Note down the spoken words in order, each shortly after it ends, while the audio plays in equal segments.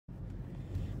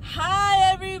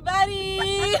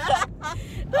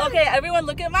Okay, everyone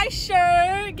look at my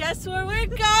shirt. Guess where we're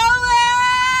going?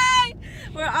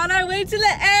 We're on our way to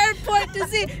the airport to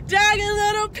see Jagged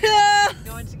Little Pill.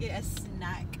 Going to get a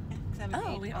snack.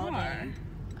 Oh, we are.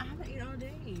 I haven't eaten all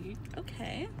day.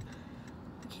 Okay.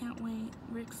 I can't wait.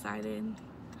 We're excited.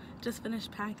 Just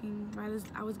finished packing right as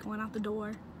I was going out the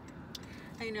door.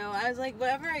 I know. I was like,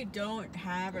 whatever I don't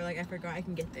have or like I forgot, I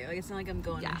can get there. Like it's not like I'm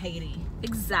going to Haiti.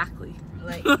 Exactly.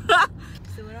 Like.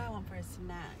 So what do I want for a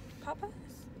snack? Popeyes?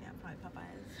 Yeah, probably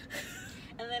Popeyes.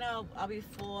 And then I'll be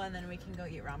full, and then we can go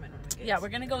eat ramen when we get. Yeah, we're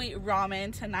gonna go eat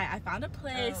ramen tonight. I found a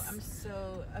place. Oh, I'm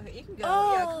so okay. You can go.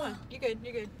 Oh. Yeah, come on. You're good.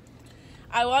 You're good.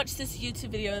 I watched this YouTube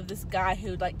video of this guy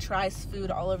who like tries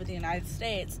food all over the United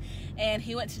States, and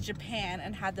he went to Japan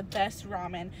and had the best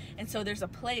ramen. And so there's a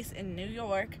place in New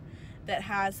York that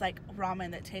has like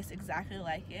ramen that tastes exactly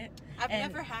like it. I've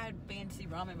never had fancy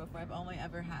ramen before. I've only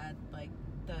ever had like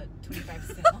the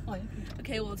 25-cent one.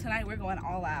 Okay, well tonight we're going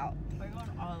all out. We're going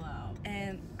all out.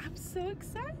 And I'm so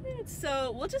excited.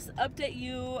 So we'll just update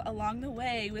you along the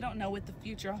way. We don't know what the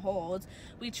future holds.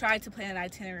 We tried to plan an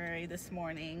itinerary this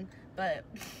morning, but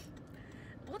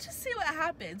we'll just see what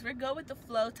happens. We're go with the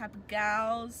flow type of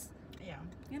gals. Yeah.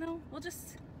 You know, we'll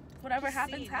just, whatever just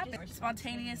happens, see, happens.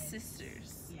 Spontaneous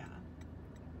sisters. Yeah.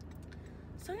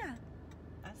 So yeah.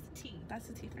 That's the tea. That's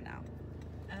the tea for now.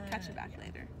 Catch you back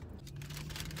later.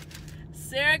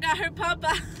 Sarah got her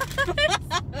Popeyes.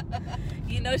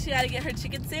 You know she had to get her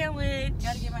chicken sandwich.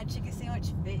 Gotta get my chicken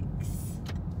sandwich fixed.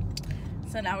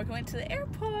 So now we're going to the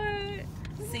airport.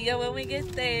 See you when we get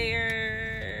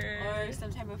there. Or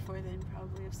sometime before then,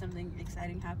 probably, if something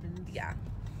exciting happens. Yeah.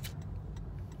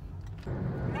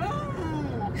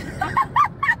 No!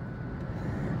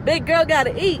 Big girl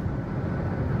gotta eat.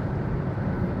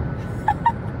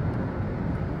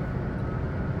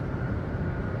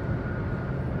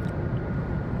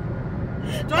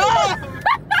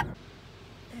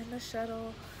 And the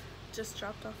shuttle just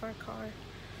dropped off our car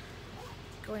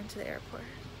going to the airport.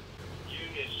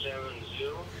 Unit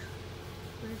 70.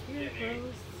 We're here,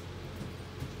 bros.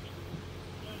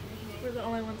 We're the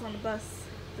only ones on the bus.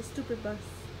 The stupid bus.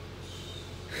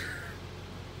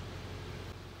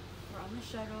 We're on the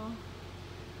shuttle.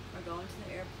 We're going to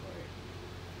the airport.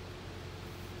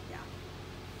 Yeah.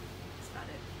 That's about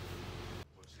it.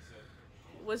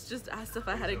 Was just asked if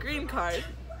I had a green card.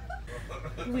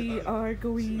 We are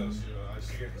going.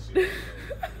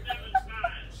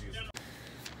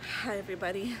 Hi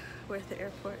everybody, we're at the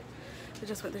airport. We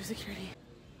just went through security.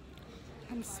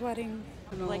 I'm sweating.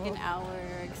 Like an hour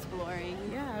exploring.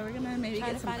 Yeah, we're gonna maybe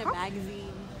Trying get to some find coffee. a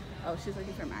magazine. Oh, she's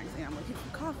looking for a magazine. I'm looking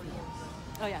for coffee.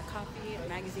 Oh yeah, coffee, a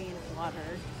magazine,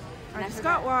 water. I just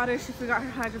got water. She forgot her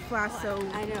hydro flask, so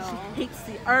I know. she hates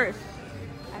the earth.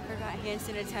 I forgot hand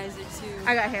sanitizer too.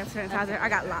 I got hand sanitizer. Okay. I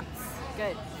got lots.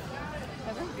 Good.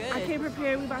 That was good. I came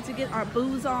prepared. We about to get our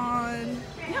booze on.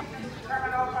 Yep.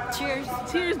 Cheers.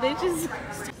 Cheers, bitches.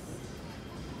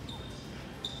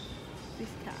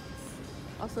 These cats.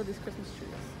 Also these Christmas trees.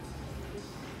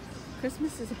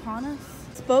 Christmas is upon us.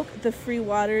 Spoke the free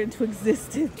water into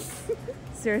existence.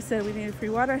 Sarah said we needed free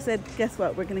water. I said, guess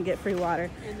what? We're gonna get free water.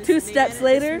 2 steps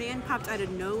later. This man popped out of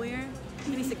nowhere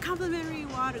and he said, complimentary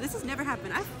water. This has never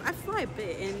happened. I fly a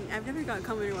bit and I've never gotten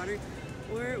complimentary water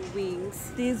or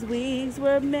wings. These wings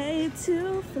were made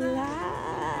to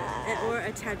fly. Or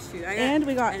a tattoo. And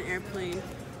we got an airplane.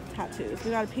 Tattoos.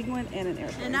 We got a penguin and an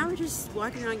airplane. And now we're just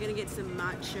walking around gonna get some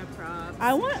matcha props.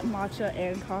 I want matcha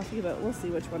and coffee, but we'll see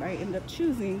which one I end up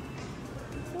choosing.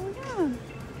 So yeah,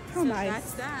 how nice.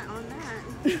 That's that on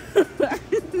that.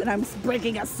 And I'm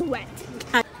breaking a sweat.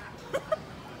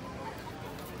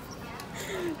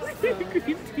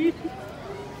 Green tea.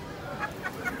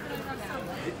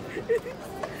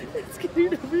 It's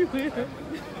getting everywhere.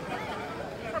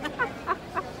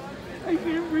 I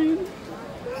can't breathe.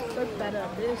 Look that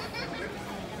up, bitch.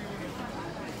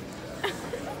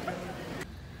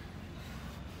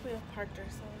 We have parked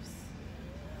ourselves.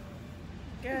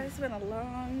 Guys, it's been a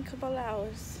long couple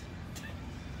hours.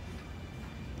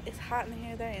 It's hot in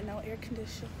here. There ain't no air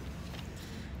conditioning.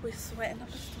 We're sweating up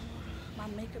a storm. My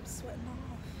makeup's sweating off.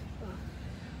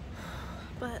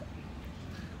 But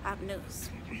I have news.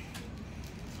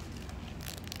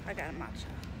 I got a matcha.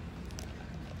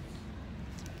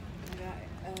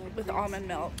 With almond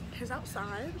milk. Here's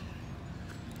outside.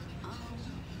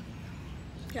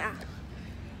 Yeah.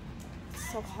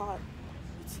 It's so hot.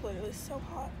 It's literally so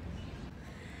hot.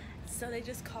 So they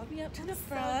just called me up to the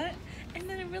front, and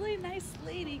then a really nice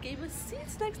lady gave us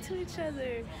seats next to each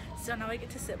other. So now we get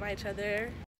to sit by each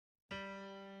other.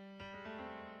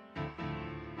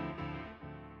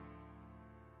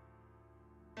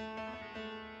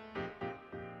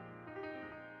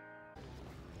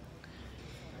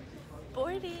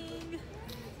 recording.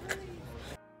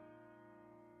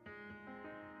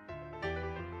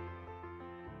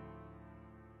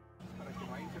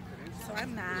 So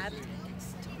I'm mad.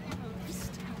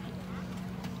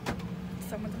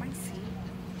 Someone's in my seat.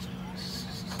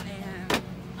 And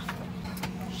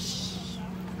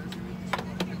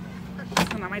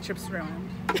so now my trip's ruined.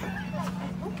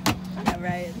 Yeah,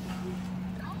 right.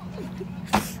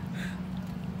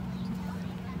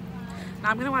 Now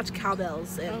I'm gonna watch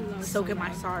cowbells and soak in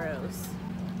my sorrows.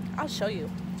 I'll show you.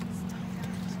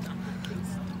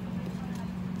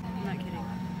 I'm not kidding.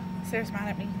 Sarah's mad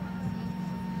at me.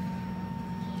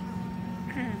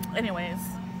 Anyways,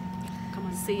 Come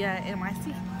on. see ya in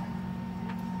NYC.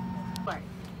 Bye.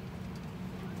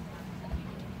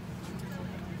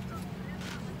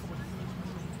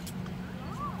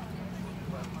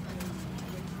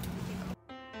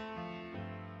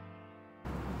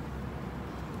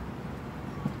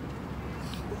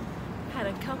 Had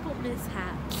a couple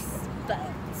mishaps,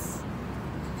 but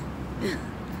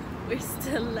we're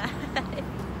still alive.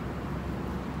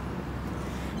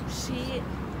 She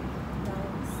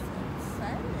knows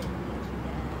silent.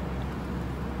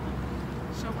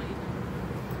 Show what you know.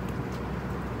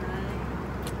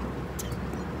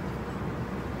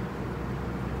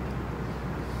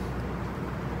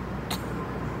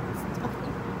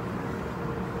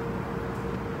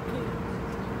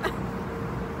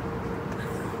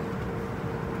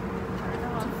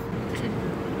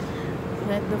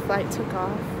 When the flight took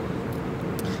off,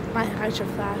 my hydro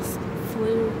flask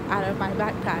flew out of my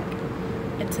backpack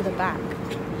into the back.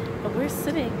 But we're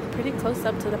sitting pretty close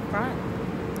up to the front.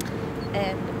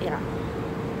 And yeah,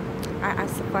 I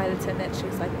asked the flight attendant, she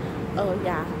was like, oh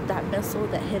yeah, that missile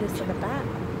that hit us in the back.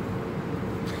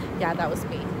 Yeah, that was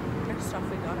me. First off,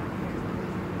 we got out here.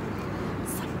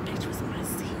 Some bitch was in my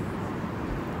seat.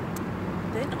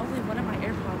 Then only one of my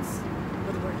AirPods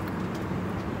would work.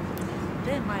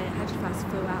 Then my hydro flask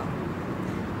flew out.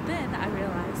 Then I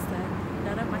realized that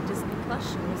none of my Disney Plus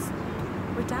shows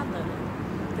were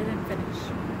downloaded. They didn't finish.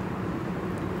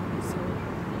 So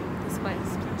this is why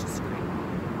it's such a screen.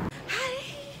 Hi!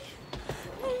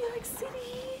 New York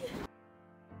City!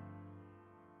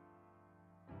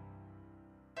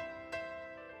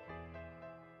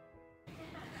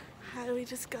 Hi, we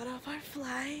just got off our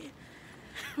flight.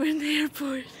 We're in the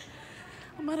airport.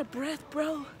 I'm out of breath,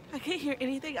 bro. I can't hear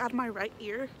anything out of my right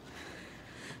ear.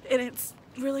 And it's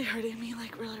really hurting me,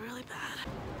 like really, really bad.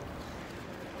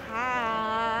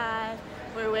 Hi.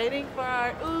 We're waiting for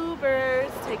our Uber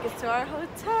to take us to our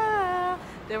hotel.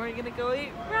 Then we're gonna go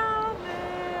eat ramen.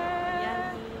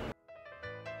 Yummy.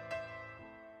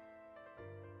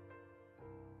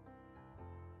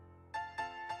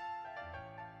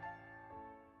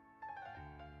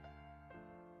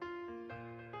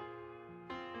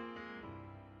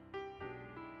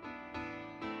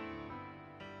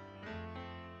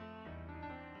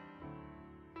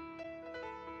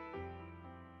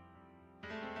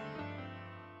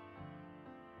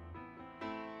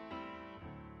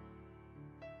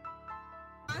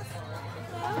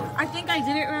 I think I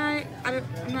did it right.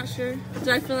 I'm not sure. Did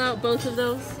I fill out both of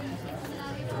those?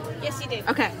 Yes, you did.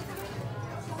 Okay.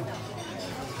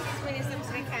 When you send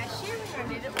to the cashier,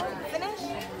 we're going to finish.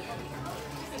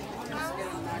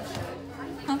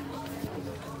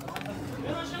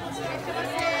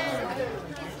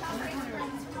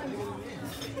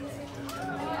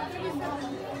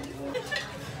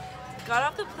 Got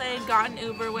off the plane, got an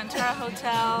Uber, went to our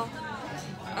hotel.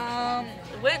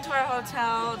 Went to our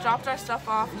hotel, dropped our stuff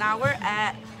off. Now we're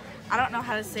at, I don't know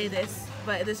how to say this,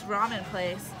 but this ramen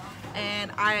place. And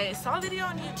I saw a video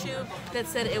on YouTube that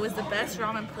said it was the best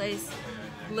ramen place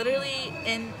literally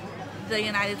in the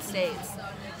United States.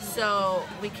 So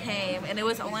we came, and it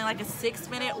was only like a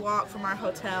 6-minute walk from our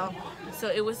hotel. So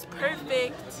it was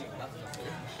perfect.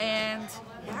 And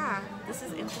yeah, this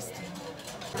is interesting.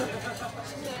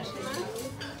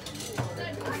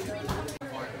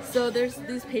 So there's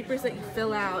these papers that you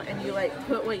fill out, and you like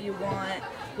put what you want,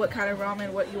 what kind of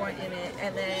ramen, what you want in it,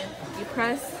 and then you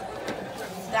press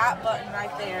that button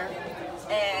right there,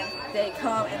 and they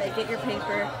come and they get your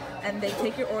paper and they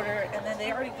take your order, and then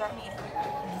they already brought me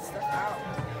stuff out.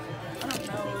 I don't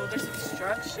know, there's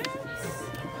instructions.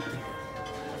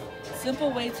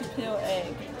 Simple way to peel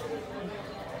egg.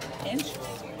 Interesting.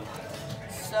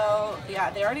 So yeah,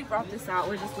 they already brought this out.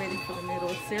 We're just waiting for the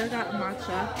noodles. Sarah got a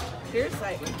matcha. Here's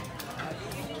like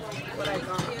what I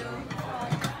got.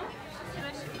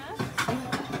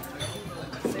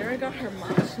 Sarah got her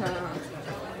matcha.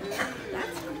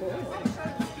 That's cool.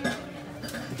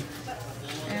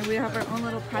 And we have our own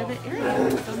little private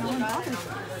area, so no one bothers us.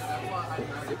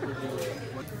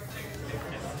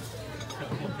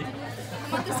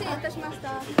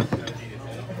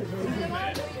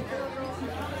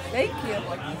 Thank you.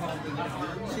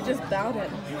 She just bowed it.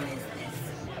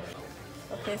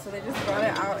 Okay, so they just brought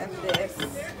it out in this.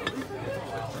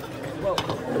 Whoa.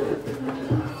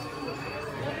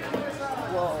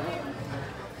 Whoa.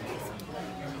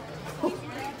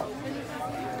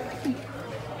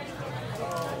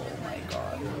 Oh my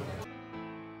god.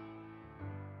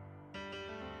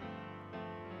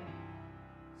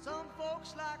 Some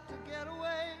folks like to get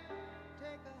away,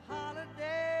 take a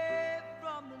holiday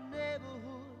from the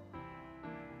neighborhood.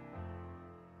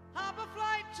 Hop a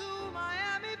flight to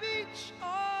Miami Beach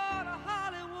or to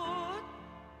Hollywood.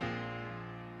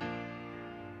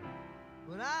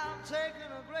 But I'm taking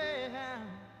a Greyhound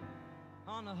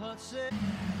on the Hudson.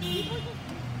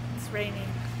 It's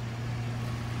raining.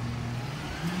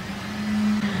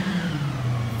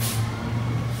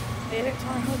 Made it to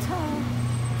our hotel.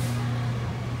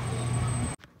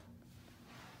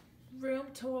 Room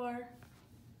tour.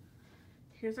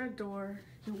 Here's our door.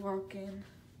 You walk in.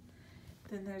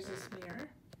 Then there's this mirror.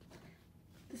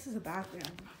 This is a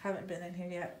bathroom. Haven't been in here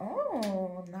yet.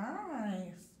 Oh,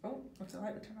 nice. Oh, what's the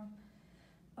light would turn on?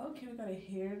 Okay, we got a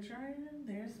hair dryer.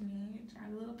 There's me.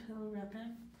 Jagged Little Pill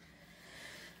repping.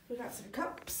 We got some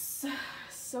cups,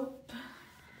 soap,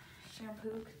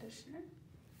 shampoo, conditioner.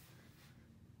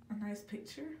 A nice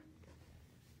picture.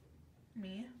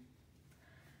 Me.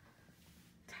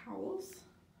 Towels,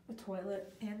 a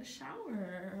toilet, and a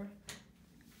shower.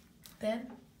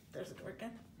 Then there's a door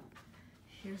again.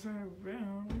 Here's our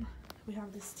room. We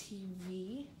have this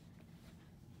TV.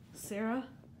 Sarah,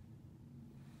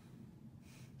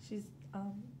 she's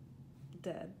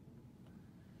dead.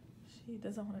 She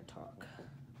doesn't want to talk.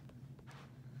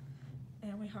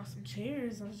 And we have some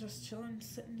chairs. I was just chilling,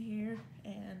 sitting here,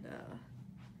 and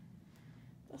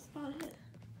that's about it.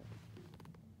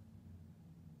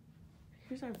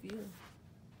 Here's our view.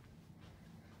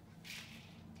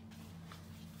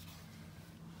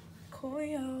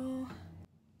 Koyo.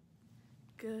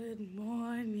 Good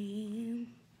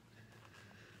morning.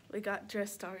 We got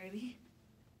dressed already.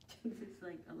 It's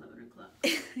like 11 o'clock.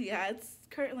 Yeah, it's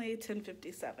currently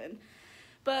 10:57.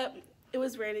 But it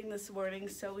was raining this morning,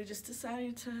 so we just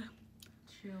decided to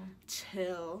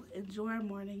chill, enjoy our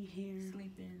morning here.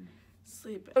 Sleep in.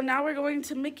 So now we're going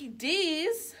to Mickey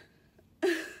D's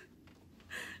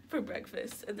for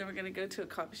breakfast, and then we're gonna go to a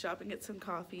coffee shop and get some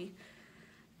coffee.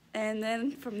 And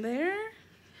then from there,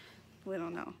 we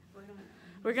don't know.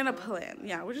 We're gonna plan.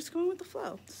 Yeah, we're just going with the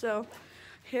flow. So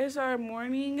here's our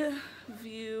morning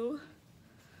view.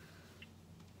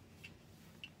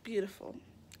 Beautiful.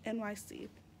 NYC.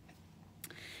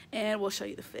 And we'll show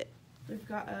you the fit. We've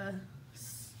got a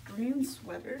green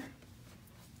sweater.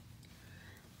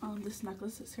 This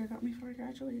necklace that Sarah got me for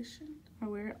graduation. I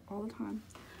wear it all the time.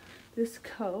 This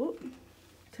coat,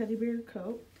 teddy bear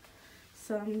coat.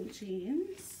 Some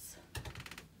jeans.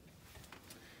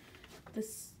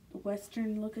 This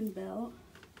Western looking belt.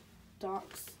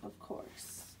 Docs, of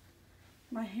course.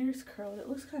 My hair's curled. It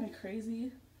looks kind of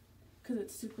crazy because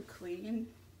it's super clean.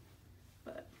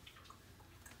 But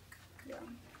yeah,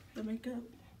 the makeup.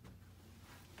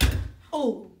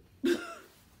 Oh!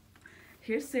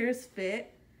 Here's Sarah's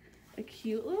fit. A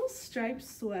cute little striped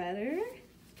sweater.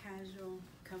 Casual,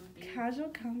 comfy. Casual,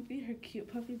 comfy. Her cute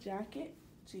puffy jacket,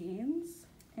 jeans,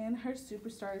 and her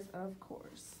superstars, of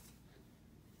course.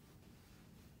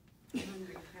 I'm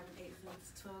hungry. I haven't ate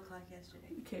since 12 o'clock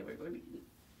yesterday. Okay, we're going to eat.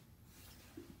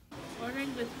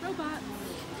 Ordering with robots.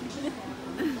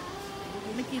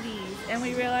 Mickey D's. And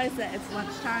we realized that it's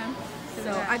lunchtime,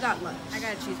 so I got lunch. I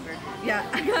got a cheeseburger. Yeah,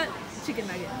 I got chicken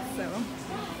nuggets, so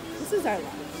this is our lunch.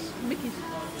 Mickey D's.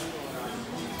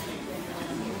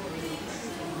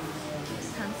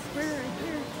 Times Square right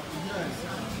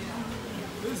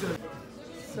there.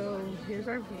 So here's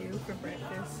our view for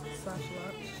breakfast / lunch.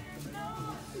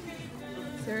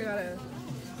 Sarah got a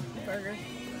burger.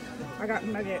 I got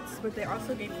nuggets, but they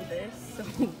also gave me this, so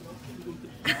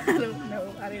I don't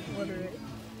know. I didn't order it,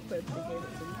 but they gave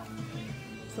it to me.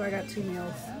 So I got 2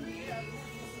 meals.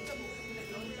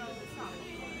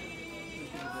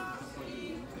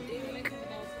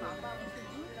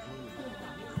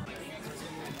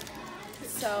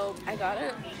 So I got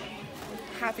a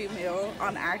Happy Meal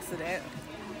on accident.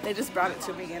 They just brought it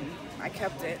to me and I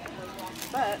kept it.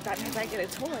 But that means I get a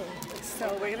toy.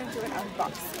 So we're gonna do an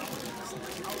unboxing.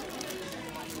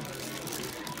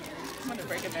 I'm gonna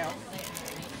break it down.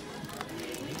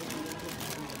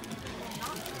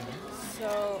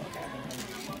 So, okay.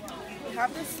 We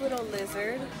have this little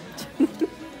lizard.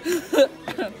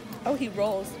 Oh, he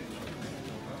rolls.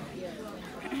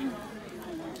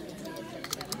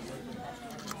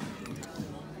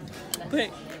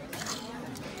 quick.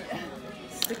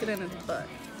 Stick it in his butt.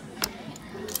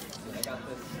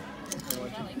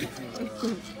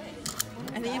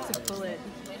 I think you have to pull it.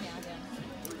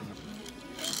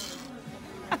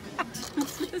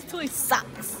 This toy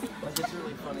sucks.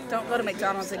 Don't go to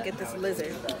McDonald's and get this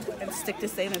lizard and stick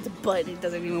this in its butt. It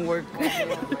doesn't even work.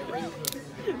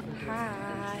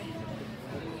 Hi.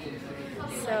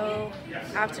 So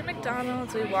after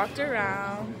McDonald's, we walked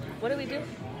around. What did we do?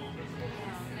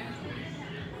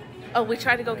 Oh, we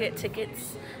tried to go get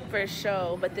tickets for a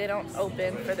show, but they don't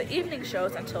open for the evening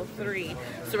shows until 3.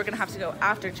 So we're gonna have to go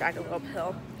after Jagged Little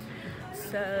Pill.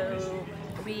 So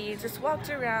we just walked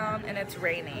around and it's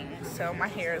raining. So my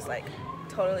hair is like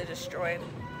totally destroyed,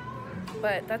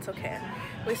 but that's okay.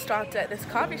 We stopped at this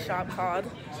coffee shop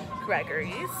called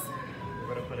Gregory's.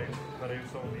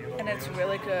 And it's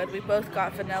really good. We both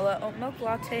got vanilla oat milk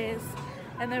lattes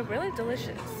and they're really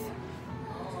delicious.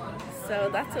 So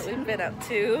that's what we've been up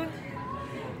to.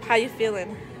 How you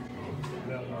feeling?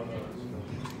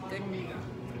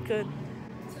 Good.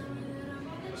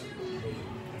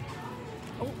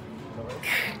 Oh.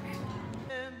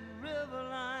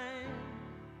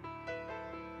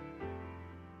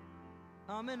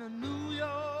 I'm in a New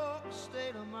York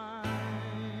state of mind.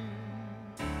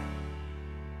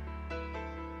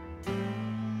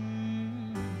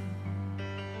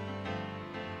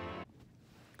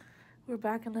 We're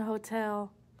back in the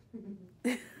hotel.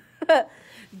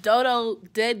 Dodo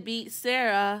deadbeat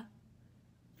Sarah.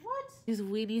 What? He's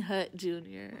Weenie Hut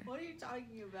Jr. What are you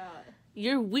talking about?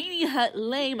 You're Weenie Hut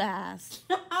lame ass.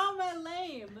 How am I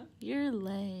lame? You're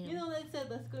lame. You know they said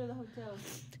let's go to the hotel.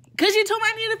 Cause you told me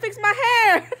I need to fix my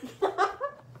hair.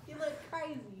 You look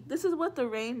crazy. This is what the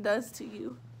rain does to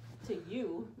you. To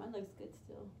you? Mine looks good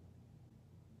still.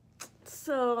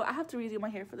 So I have to redo my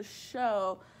hair for the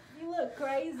show. You look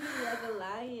crazy like a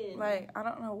lion. Like, I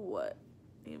don't know what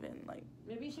even, like.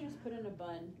 Maybe you should just put in a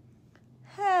bun.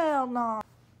 Hell no.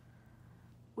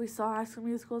 We saw High School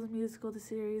Musical, the musical, the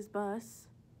series bus.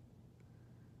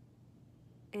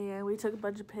 And we took a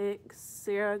bunch of pics.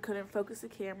 Sarah couldn't focus the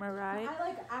camera right. I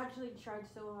like actually tried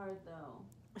so hard though.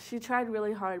 She tried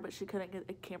really hard, but she couldn't get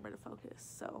a camera to focus,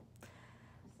 so.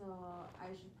 So I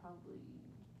should probably.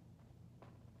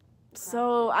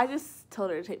 So I just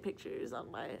told her to take pictures on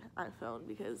my iPhone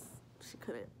because she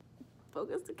couldn't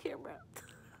focus the camera.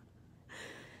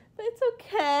 But it's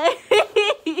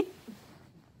okay.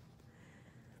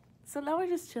 So now we're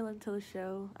just chilling till the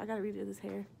show. I gotta redo this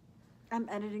hair. I'm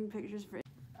editing pictures for.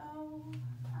 Oh.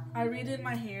 I redid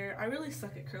my hair. I really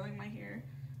suck at curling my hair.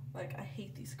 Like, I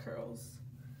hate these curls.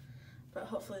 But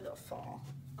hopefully they'll fall.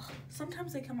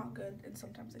 Sometimes they come out good and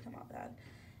sometimes they come out bad.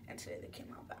 And today they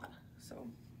came out bad. So,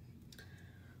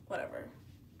 whatever.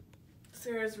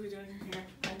 Sarah's redoing her hair.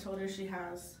 I told her she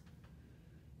has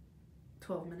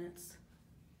 12 minutes.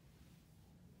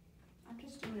 I'm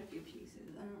just doing a few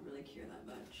pieces. I don't really care that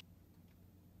much.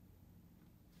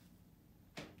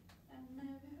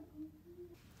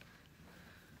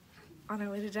 On our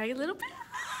way to Jagged Little Pill.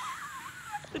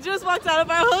 We just walked out of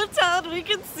our hotel and we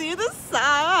can see the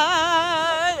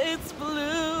sun. It's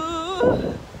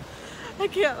blue. I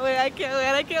can't wait, I can't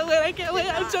wait, I can't wait, I can't wait.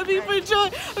 I'm jumping for joy.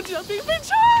 I'm jumping for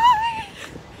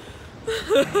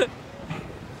joy.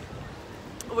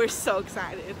 We're so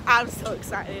excited. I'm so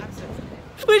excited.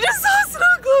 We just saw a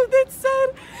snow globe that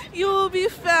said, "You will be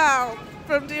found,"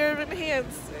 from Dear Evan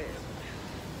Hansen.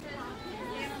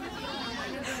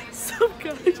 Some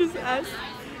guy just asked,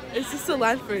 "Is this a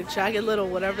line for Jagged Little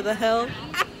whatever the hell?"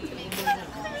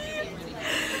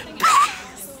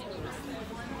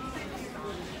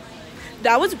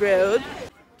 That was rude.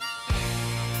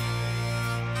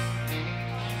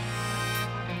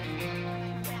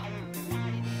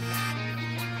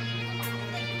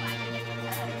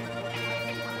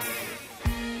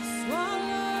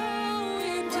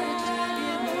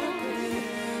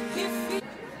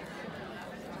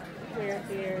 We're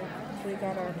here. We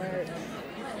got our merch.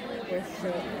 We're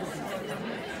sick.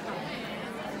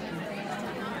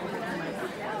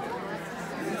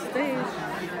 Stage.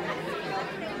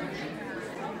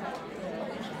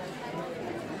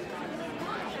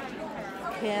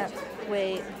 Can't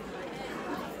wait.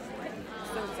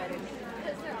 So excited.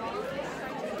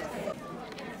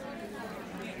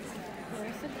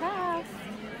 Where's the pass?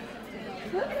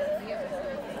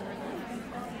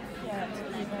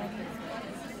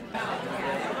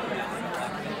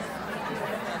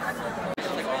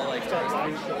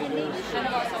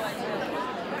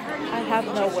 I have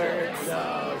no words.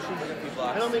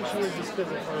 I don't think she was just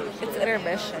because of her. It's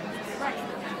intermission.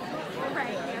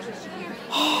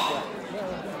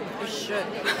 You should.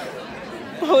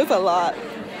 That was a lot.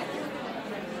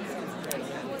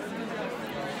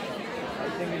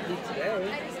 everything you did today.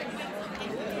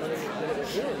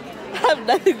 I have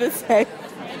nothing to say.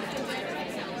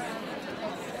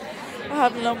 I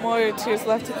have no more tears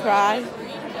left to cry.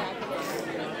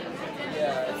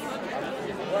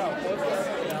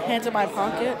 Hands in my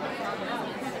pocket.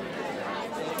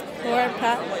 Lauren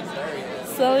Patten,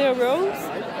 Celia Rose,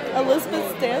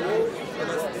 Elizabeth Stanley,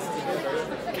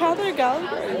 Catherine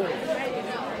Gallagher.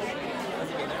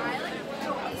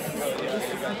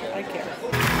 I can't.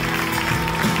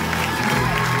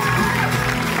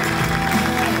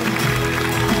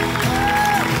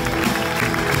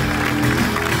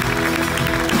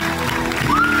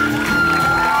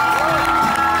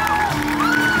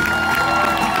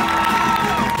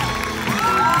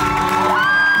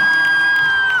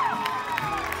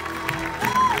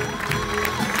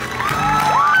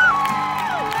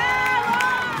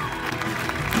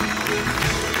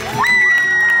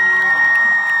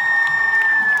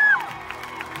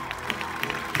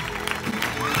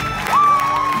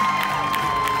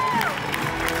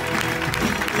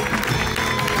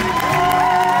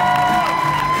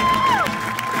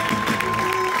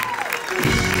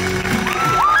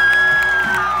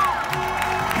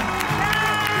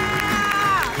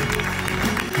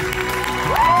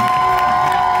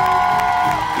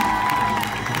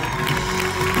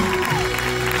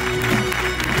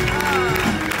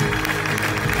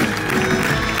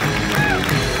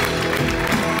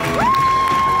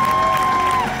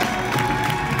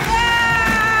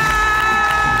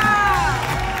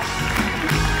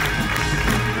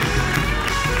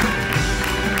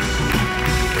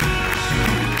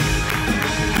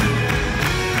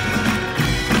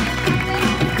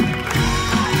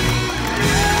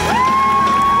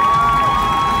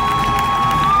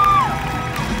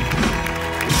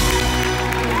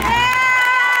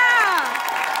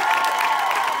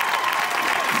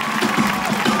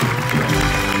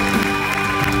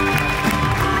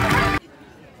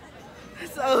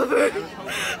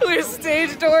 We're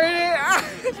stage dooring it.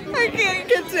 I can't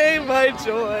contain my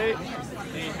joy.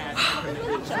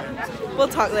 We'll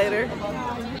talk later.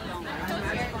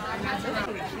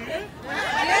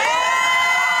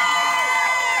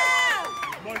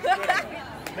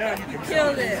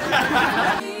 Killed it.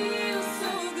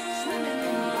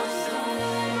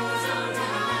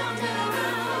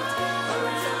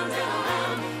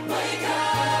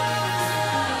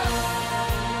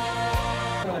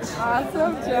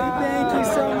 Awesome job. Thank you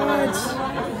so much.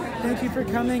 Thank you for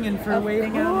coming and for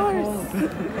waiting out in the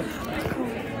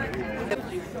cold.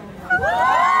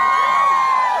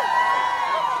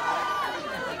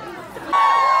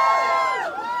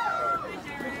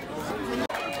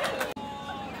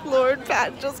 Lauren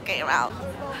Patten just came out.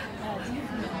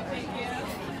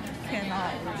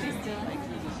 Cannot.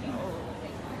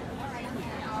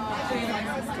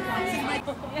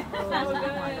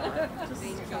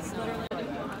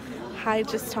 I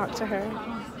just talked to her.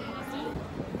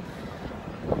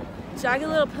 Jagged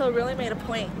Little Pill really made a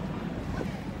point.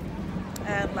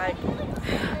 And like,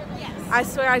 I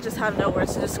swear I just have no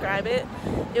words to describe it.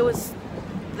 It was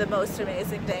the most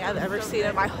amazing thing I've ever seen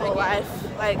in my whole life.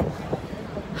 Like,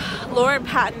 Lauren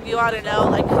Patten, You Oughta Know,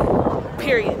 like,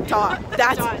 period, dot.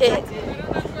 That's it.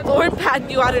 Lauren Patten,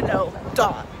 You Oughta Know,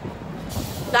 dot.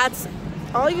 That's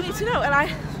all you need to know. And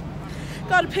I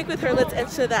got a pic with her. Let's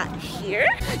enter that here.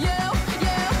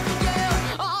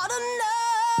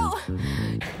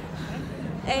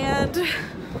 And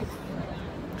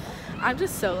I'm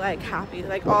just so like happy.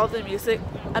 Like all of the music,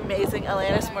 amazing.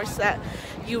 Alanis Morissette,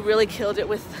 you really killed it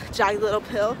with Jagged Little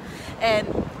Pill, and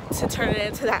to turn it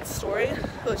into that story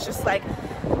was just like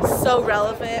so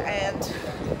relevant, and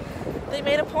they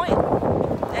made a point.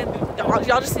 And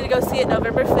y'all just need to go see it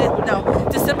November 5th. No,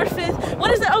 December 5th.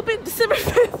 When is it open? December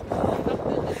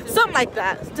 5th. Something like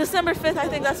that. December 5th, I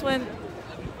think that's when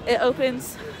it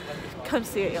opens. Come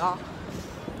see it, y'all.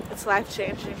 It's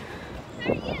life-changing.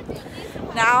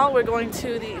 Now we're going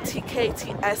to the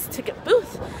TKTS ticket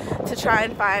booth to try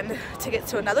and find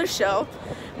tickets to another show.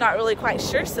 Not really quite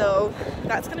sure, so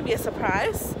that's going to be a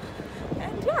surprise.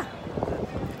 And yeah.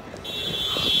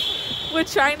 We're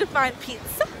trying to find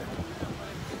pizza.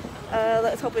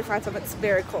 Let's hope we find something that's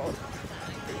very cold.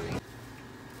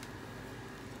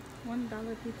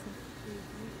 $1 pizza.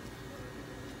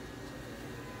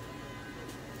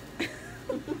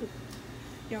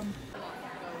 Yum.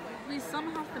 We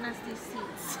somehow finessed these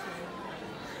seats.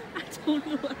 I don't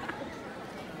know what happened.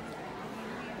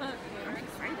 But I'm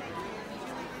excited.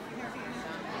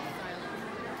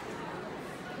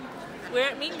 We're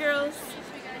at Mean Girls.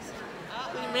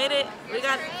 We made it. We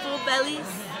got full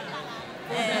bellies.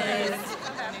 And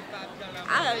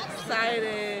I'm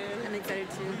excited. I'm excited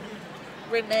too.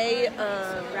 Renee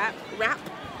Rap.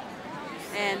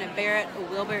 And Barrett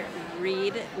Wilbert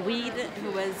Weed,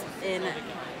 who was in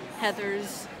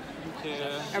Heather's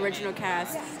original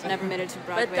cast, never made it to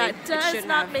Broadway. But that does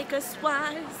not have. make us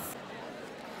wise.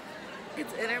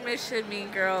 It's intermission, Mean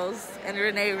Girls, and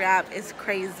Renee Rapp is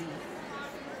crazy.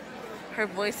 Her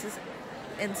voice is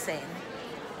insane.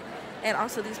 And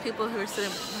also these people who are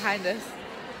sitting behind us,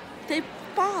 they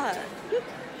fought.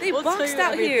 They boxed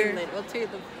out here. We'll tell you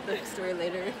the story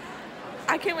later.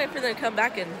 I can't wait for them to come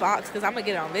back and box because I'm gonna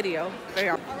get it on video. All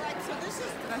right, so this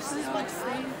is what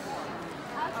stage.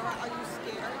 All right, are you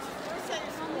scared?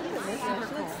 She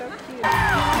looks so cute.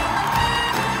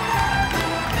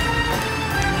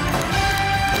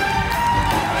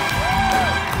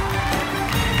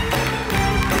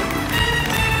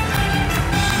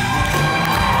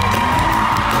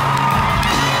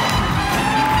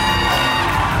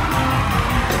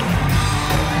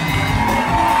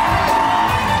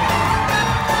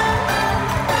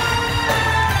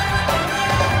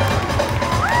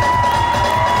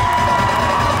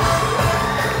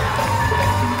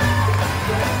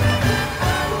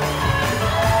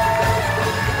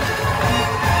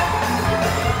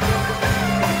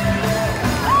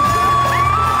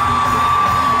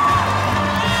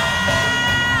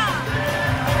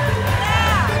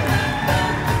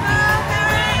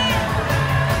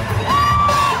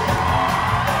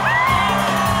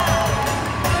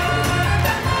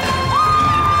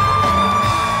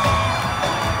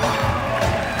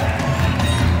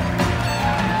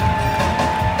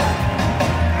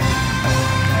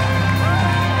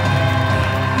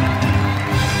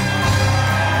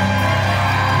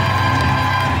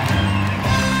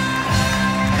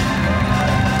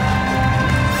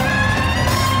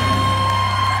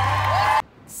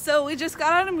 We just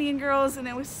got out of Mean Girls and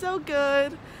it was so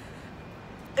good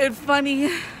and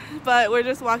funny, but we're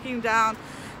just walking down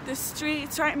the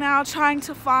streets right now trying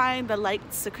to find the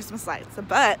lights, the Christmas lights.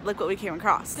 But look what we came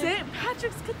across. St.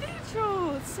 Patrick's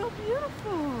Cathedral. It's so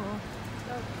beautiful.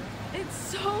 It's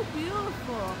so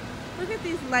beautiful. Look at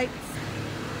these lights.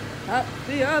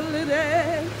 Happy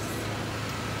holidays.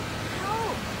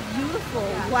 How beautiful.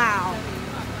 Wow.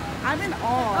 I'm in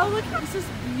awe. Oh, look at this. Is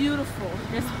beautiful.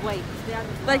 Just wait.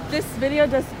 Like, this video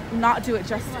does not do it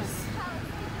justice.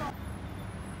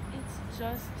 It's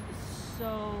just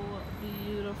so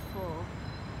beautiful.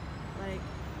 Like,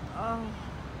 oh,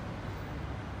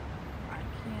 I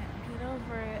can't get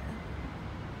over it.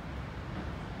 I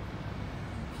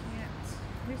can't.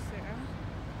 Here's Sarah.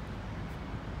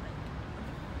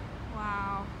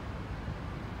 Wow.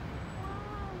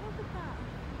 Wow, look at that.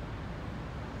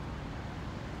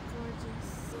 Gorgeous.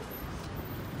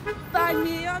 Find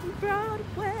me on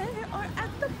Broadway or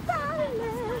at the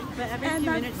Valley. But every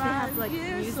few minutes they have like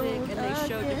music and they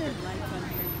show different lights on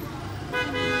here.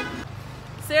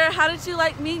 Sarah, how did you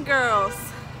like Mean Girls?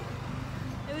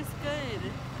 It was good.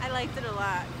 I liked it a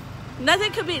lot.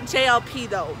 Nothing could beat JLP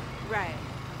though. Right.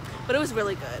 But it was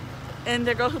really good. And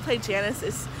the girl who played Janice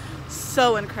is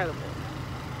so incredible.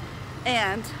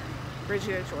 And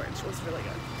Regina George was really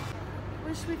good.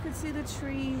 Wish we could see the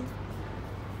tree.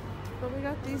 But we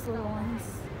got these little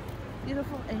ones.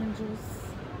 Beautiful angels.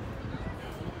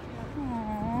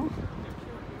 Aww.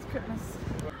 It's Christmas.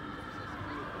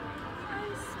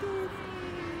 Ice skating.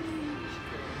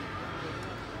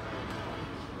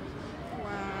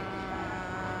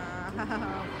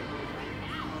 Wow.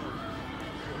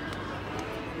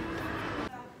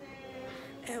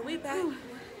 And we back.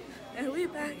 And we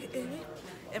back in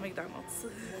McDonald's.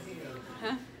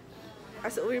 Huh? I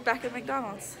said we're back at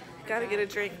McDonald's. Gotta get a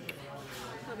drink.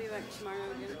 I'll be back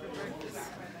tomorrow again for breakfast.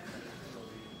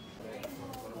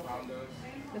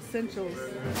 Essentials.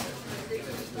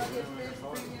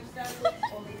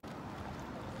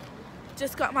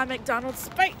 Just got my McDonald's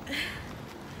Sprite.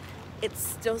 It's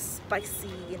still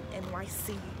spicy in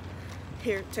NYC.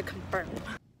 Here to confirm.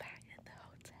 Back at the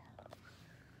hotel.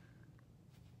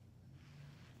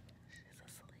 She's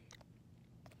asleep.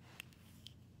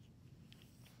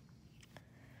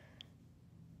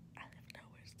 I have no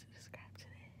words to describe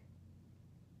today.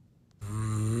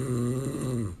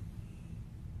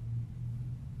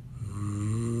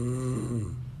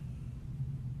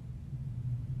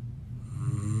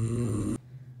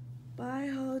 Bye,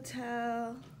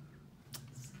 hotel.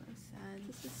 So sad.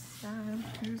 This is sad.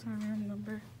 Here's our room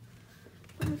number.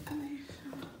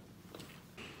 Information.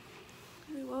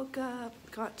 We woke up,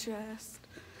 got dressed.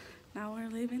 Now we're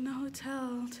leaving the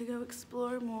hotel to go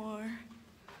explore more.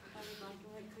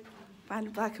 Find a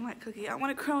black and white cookie. I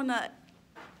want a cronut.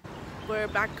 We're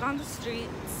back on the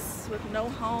streets with no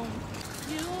home.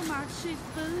 You my cheap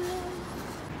food.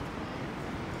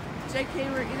 JK,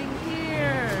 we're getting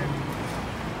here.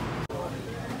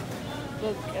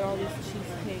 Look at all these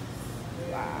cheesecakes.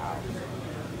 Wow.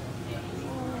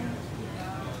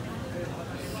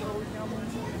 So yummy.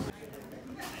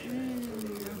 My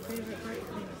favorite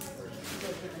breakfast.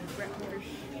 Breakfast.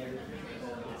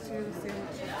 Cereal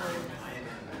sandwich.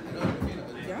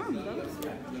 Yum, those.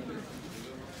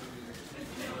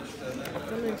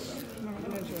 Delicious. I'm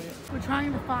gonna enjoy it. We're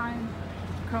trying to find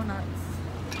cronuts.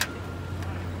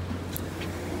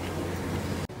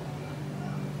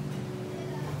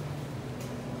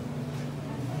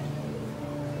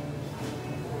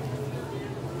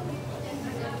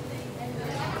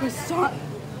 Croissant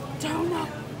donut.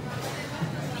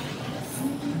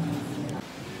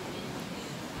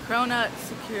 Cronut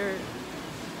secured.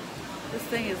 This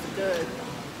thing is good.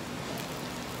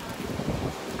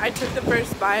 I took the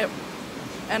first bite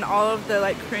and all of the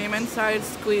like cream inside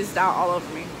squeezed out all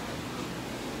over me.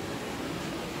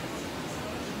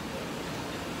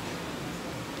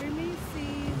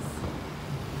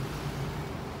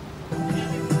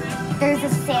 There's a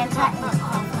Santa in the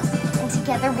office, and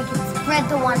together we can spread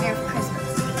the wonder of Christmas.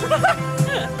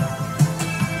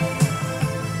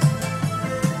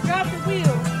 Grab the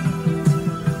wheel.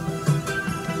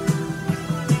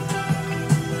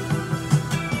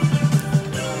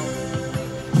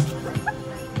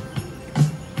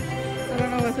 I don't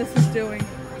know what this is doing.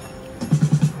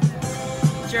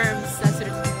 Germs, that's what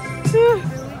it's Here we go.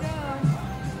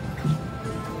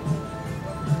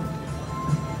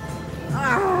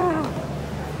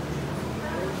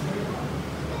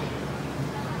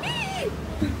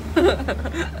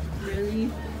 Really?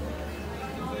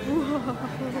 Oh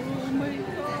my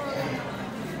god.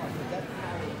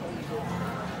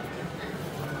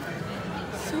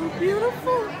 So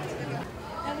beautiful.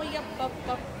 And we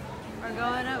up. We're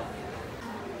going up.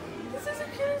 This is the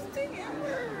cutest thing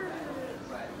ever.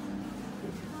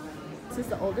 Is this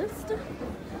the oldest?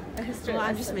 A history. Well,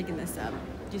 I'm just making this up.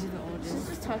 This is the oldest. She's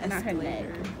just talking out her neck.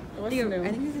 What's I new?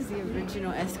 think this is the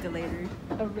original escalator.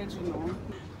 Original.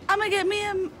 I'm gonna get me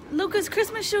and Luca's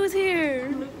Christmas shoes here.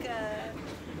 Luca.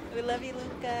 We love you,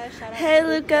 Luca. Shout out Hey to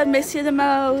Luca, miss you the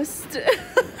most.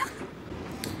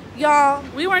 Y'all,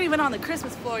 we weren't even on the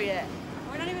Christmas floor yet.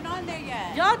 We're not even on there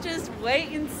yet. Y'all just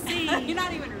wait and see. You're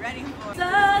not even ready for it.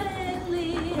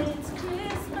 Suddenly it's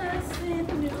Christmas in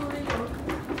New York.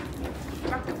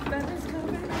 Rockefellers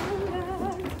coming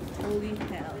around. Holy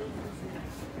hell.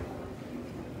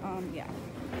 Yeah.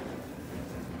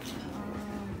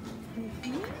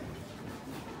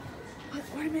 What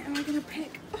ornament am I gonna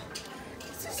pick? Oh,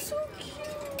 this is so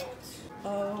cute.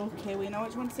 Okay, we know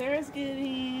which one Sarah's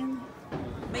getting.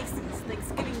 Macy's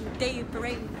Thanksgiving Day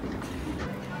Parade.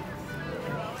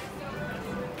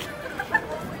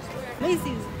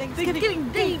 Macy's Thanksgiving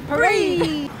Day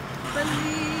Parade.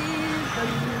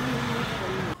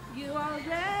 You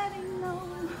already know.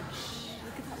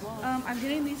 I'm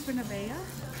getting these for Nevaeh.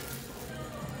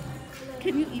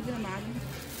 Can you even imagine?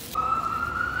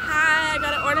 Hi, I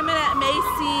got an ornament at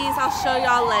Macy's. I'll show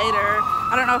y'all later.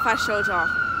 I don't know if I showed y'all.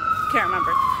 Can't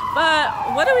remember.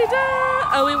 But what do?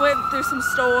 Oh, we went through some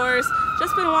stores.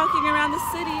 Just been walking around the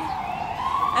city.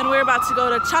 And we're about to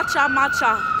go to Cha Cha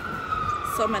Matcha.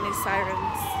 So many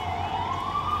sirens.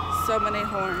 So many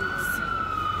horns.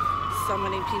 So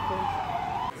many people.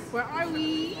 Where are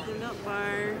we? The nut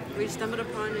bar. We stumbled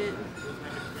upon it.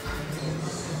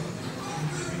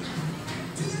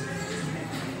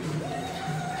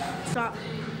 Stop.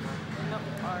 Nut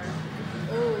bar.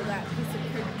 Oh, that piece of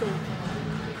crypto.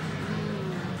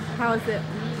 How is it?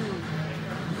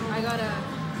 I got a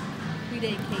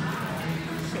 3-day cake.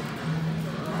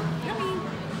 Yummy.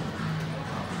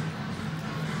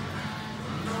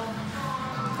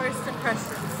 First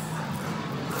impressions.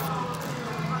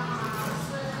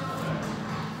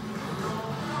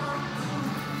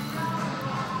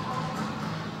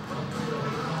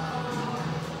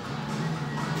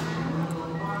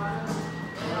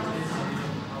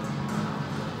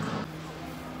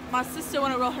 My sister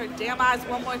wanna roll her damn eyes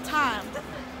one more time.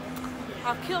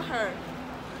 I'll kill her.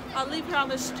 I'll leave her on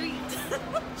the street.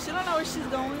 She don't know where she's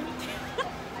going.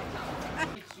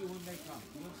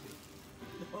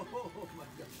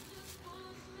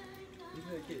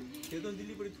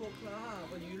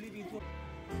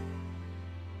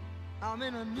 I'm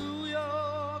in a New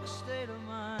York state of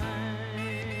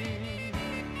mind.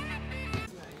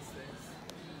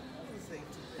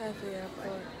 At the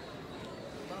airport.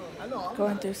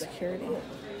 Going through security.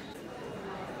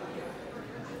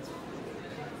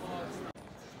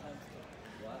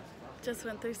 Just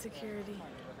went through security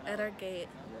at our gate.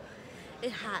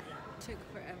 It hot. took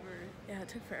forever. Yeah, it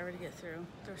took forever to get through.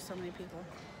 There were so many people.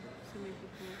 So many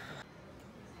people.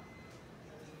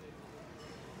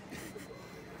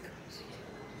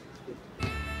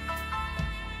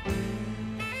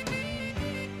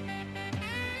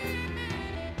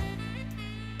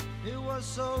 was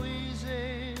so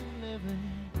easy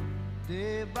living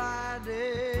day by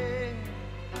day,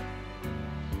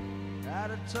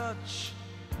 out of touch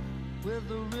with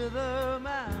the rhythm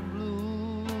and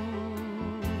blues.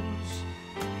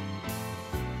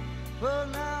 But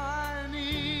now I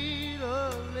need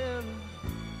a little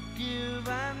give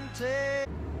and take.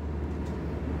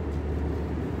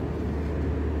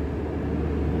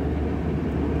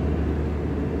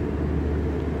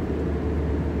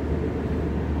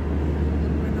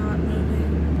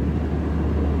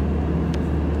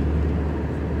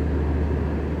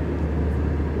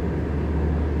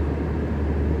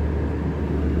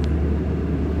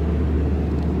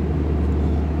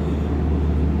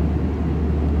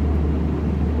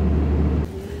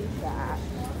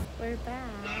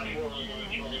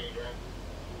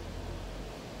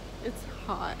 It's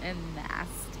hot and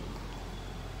nasty.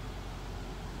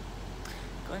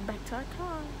 Going back to our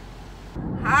car.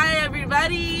 Hi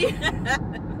everybody!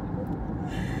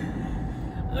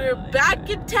 We're back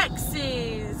in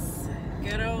Texas.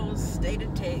 Good old state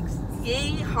of Texas.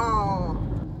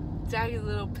 Yeehaw! Jagged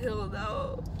Little Pill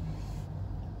though.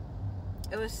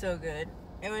 It was so good.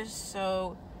 It was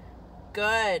so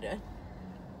good.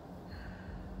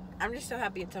 I'm just so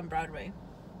happy it's on Broadway.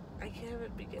 I can't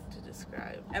even begin to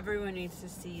describe. Everyone needs to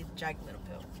see Jagged Little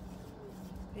Pill.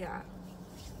 Yeah.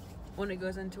 When it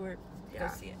goes on tour, Yeah.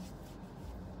 go see it.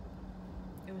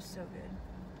 It was so good.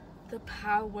 The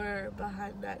power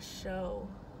behind that show.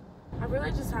 I really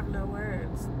just have no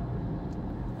words.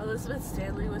 Elizabeth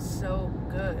Stanley was so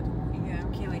good. Yeah,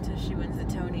 I can't wait till she wins the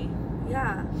Tony.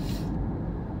 Yeah.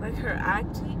 Like her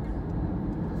acting.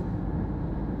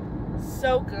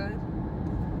 So good.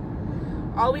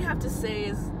 All we have to say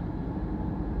is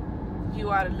You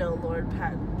Oughta Know, Lauren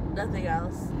Patten. Nothing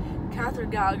else. Catherine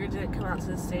Gallagher didn't come out to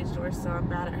the stage door, so I'm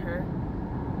mad at her.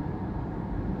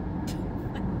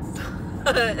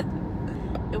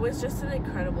 It was just an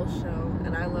incredible show,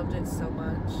 and I loved it so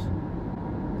much.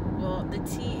 Well, the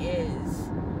tea is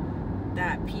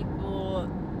that people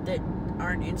that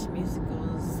aren't into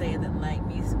musicals say that like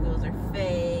musicals are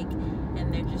fake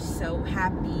and they're just so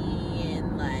happy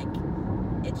and like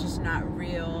it's just not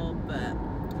real. But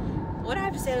what I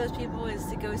have to say to those people is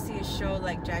to go see a show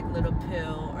like Jagged Little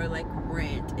Pill or like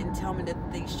Rent and tell me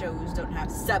that these shows don't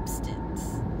have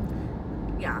substance.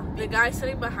 Yeah, the guy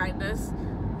sitting behind us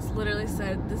literally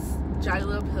said this Jagged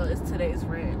Little Pill is today's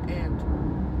Rent, and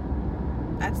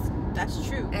that's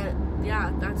true. And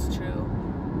yeah, that's true.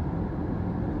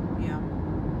 Yeah.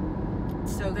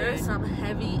 So there's some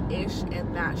heavy-ish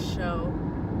in that show.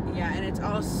 Yeah, and it's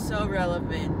all so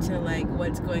relevant to like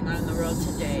what's going on in the world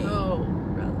today. So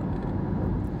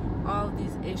relevant. All of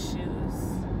these issues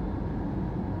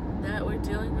that we're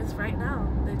dealing with right now,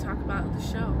 they talk about in the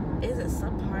show. Is it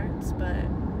some parts, but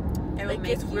it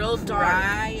gets real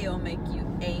dark. It will make you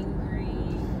angry.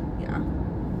 Yeah.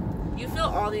 You feel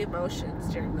all the emotions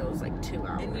during those like 2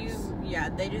 hours. And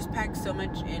they just pack so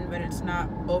much in, but it's not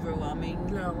overwhelming.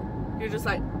 No. You're just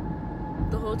like,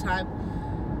 the whole time,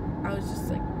 I was just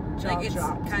like, jaw it's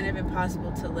dropped. Kind of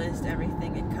impossible to list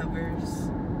everything it covers.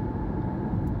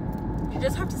 You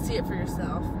just have to see it for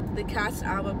yourself. The cast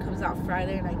album comes out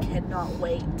Friday, and I cannot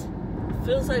wait. It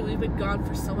feels like we've been gone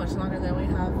for so much longer than we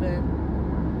have been.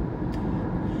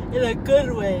 In a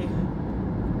good way.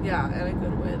 Yeah, in a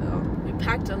good way, though. We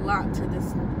packed a lot to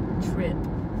this trip.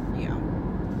 Yeah.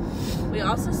 We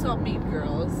also saw Mean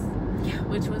Girls,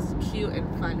 which was cute and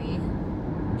funny.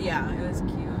 Yeah, it was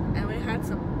cute. And we had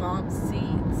some bomb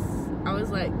seats. I was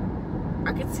like,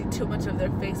 I could see too much of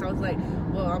their face. I was like,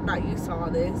 well, I'm not used to all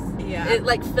this. Yeah. It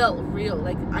like felt real.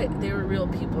 Like they were real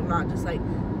people, not just like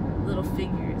little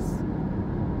figures.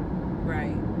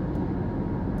 Right.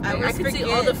 I could see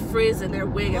all the frizz in their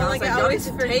wig, and I was like, I always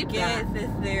forget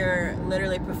that they're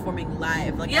literally performing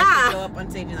live. Like, I can go up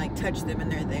on stage and like touch them,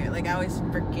 and they're there. Like, I always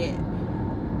forget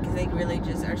because they really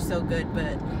just are so good.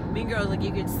 But Mean Girls, like,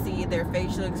 you could see their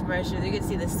facial expressions. You could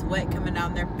see the sweat coming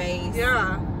down their face.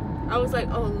 Yeah, I was like,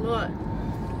 oh Lord.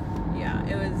 Yeah,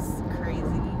 it was crazy.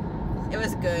 It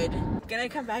was good. Gonna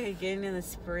come back again in the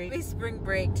spring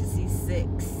break to see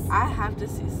 6. I have to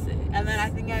see 6. And then I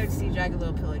think I would see Jagged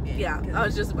Little Pill again. Yeah, I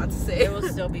was just about to say. It will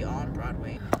still be on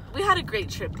Broadway. We had a great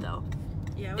trip though.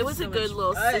 Yeah, it was so a good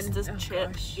little sisters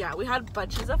trip. Gosh. Yeah, we had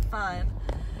bunches of fun.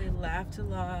 We laughed a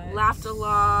lot. Laughed a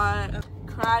lot.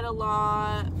 Cried a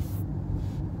lot.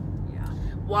 Yeah.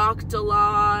 Walked a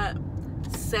lot.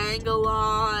 Sang a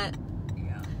lot.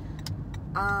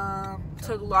 Yeah.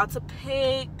 Took lots of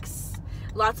pics.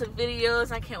 Lots of videos.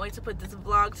 I can't wait to put this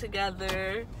vlog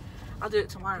together. I'll do it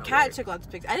tomorrow. Kat took lots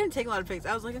of pics. I didn't take a lot of pics.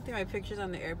 I was looking through my pictures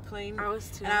on the airplane. I was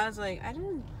too. And I was like, I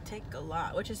didn't take a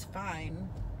lot, which is fine.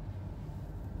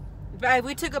 But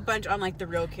we took a bunch on like the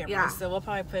real camera, Yeah. so we'll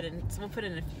probably put in. So we'll put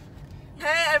in a few.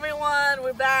 Hey everyone,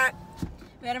 we're back.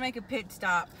 We had to make a pit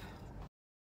stop.